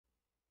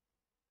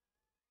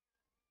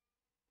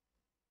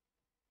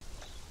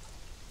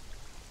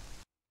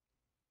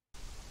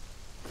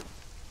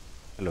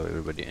Hello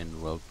everybody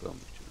and welcome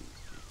to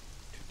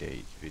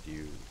today's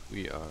video.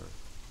 We are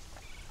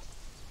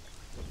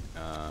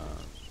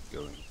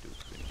going to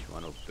finish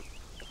one of the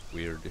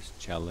weirdest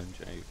challenge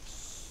I've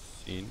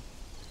seen.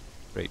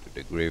 Pray to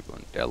the grave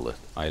on Telith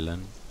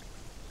Island.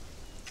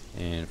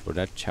 And for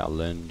that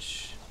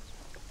challenge,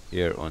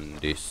 here on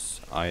this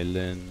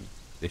island,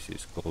 this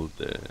is called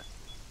the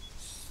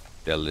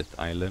Telith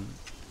Island.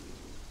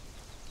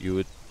 You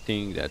would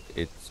think that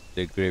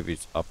the grave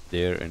is up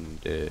there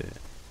and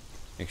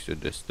next to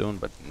the stone,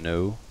 but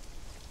no.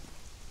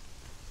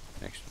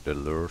 Next to the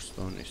lure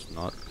stone is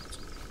not.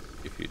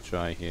 If you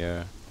try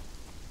here,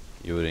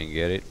 you wouldn't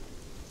get it.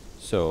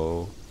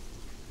 So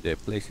the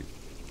place is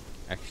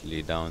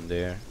actually down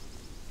there,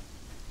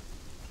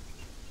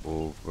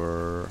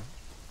 over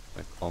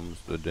when it comes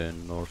to the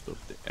north of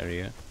the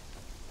area.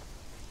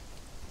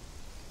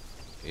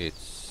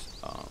 It's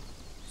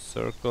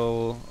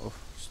circle of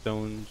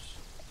stones,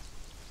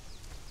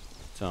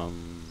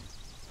 some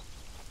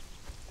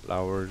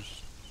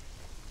flowers,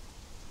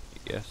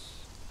 I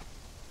guess.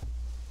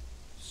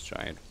 Let's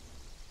try it.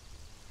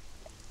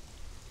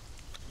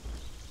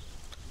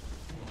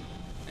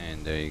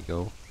 And there you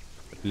go.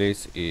 The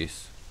place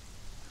is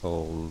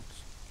called,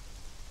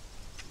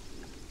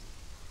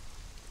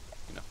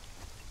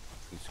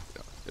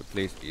 the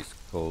place is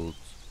called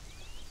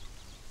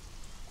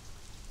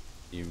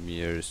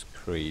Ymir's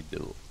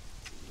Cradle.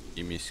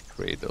 Ymir's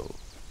Cradle.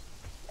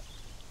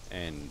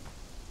 And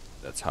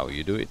that's how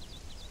you do it.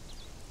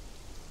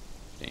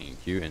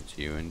 Thank you and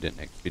see you in the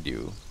next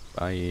video.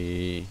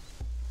 Bye.